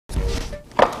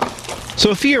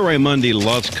Sophia Raimundi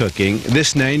loves cooking.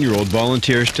 This 9-year-old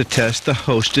volunteers to test the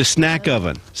Hostess snack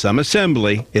oven. Some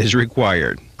assembly is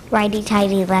required.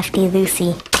 Righty-tighty,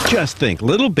 lefty-loosey. Just think,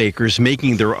 little bakers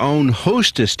making their own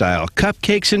Hostess-style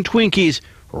cupcakes and Twinkies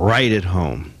right at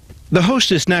home. The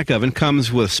Hostess snack oven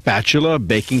comes with spatula,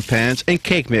 baking pans, and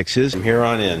cake mixes. From here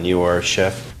on in, you are a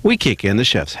chef. We kick in the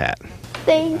chef's hat.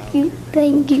 Thank you,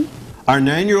 thank you. Our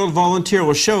 9-year-old volunteer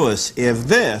will show us if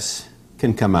this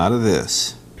can come out of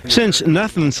this. Since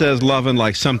nothing says lovin'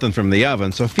 like something from the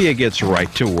oven, Sophia gets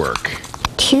right to work.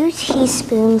 2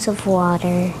 teaspoons of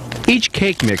water. Each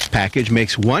cake mix package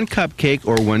makes 1 cupcake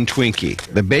or 1 Twinkie.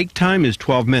 The bake time is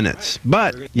 12 minutes,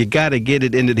 but you gotta get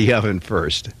it into the oven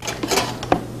first.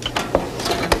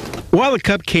 While the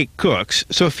cupcake cooks,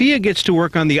 Sophia gets to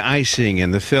work on the icing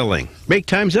and the filling. Bake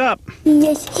time's up.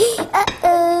 Yes.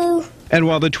 Uh-oh. And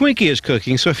while the Twinkie is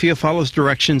cooking, Sophia follows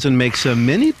directions and makes a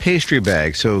mini pastry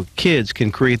bag so kids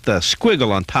can create the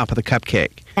squiggle on top of the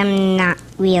cupcake. I'm not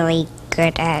really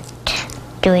good at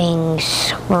doing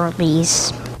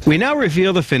swirlies. We now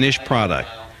reveal the finished product.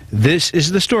 This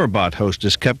is the store-bought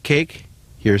Hostess cupcake.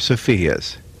 Here's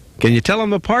Sophia's. Can you tell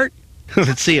them apart?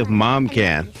 Let's see if Mom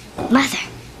can. Mother,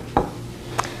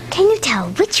 can you tell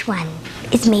which one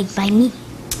is made by me?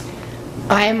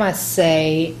 I must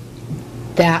say,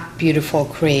 that beautiful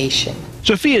creation.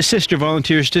 Sophia's sister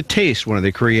volunteers to taste one of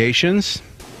the creations.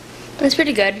 It's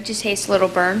pretty good. It just tastes a little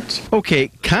burnt. Okay,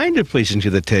 kind of pleasing to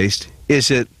the taste.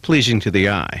 Is it pleasing to the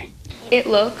eye? It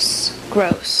looks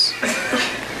gross.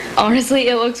 Honestly,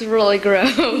 it looks really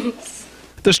gross.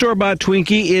 The store-bought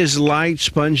Twinkie is light,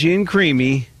 spongy, and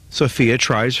creamy. Sophia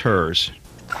tries hers.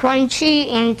 Crunchy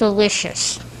and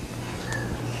delicious.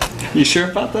 You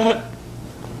sure about that?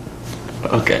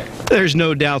 Okay. There's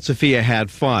no doubt Sophia had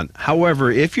fun.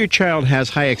 However, if your child has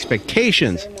high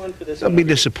expectations, they'll be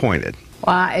disappointed.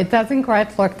 Well, it doesn't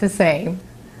quite look the same,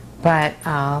 but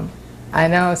I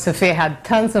know Sophia had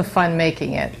tons of fun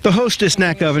making it. The Hostess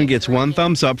snack oven gets 1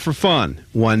 thumbs up for fun,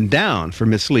 1 down for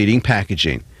misleading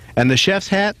packaging. And the chef's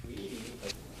hat?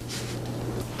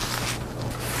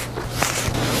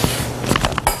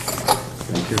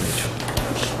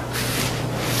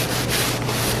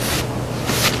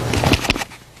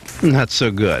 Not so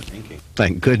good.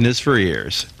 Thank goodness for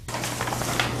ears.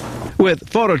 With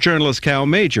photojournalist Cal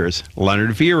Majors,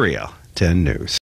 Leonard, Villarreal, 10 News.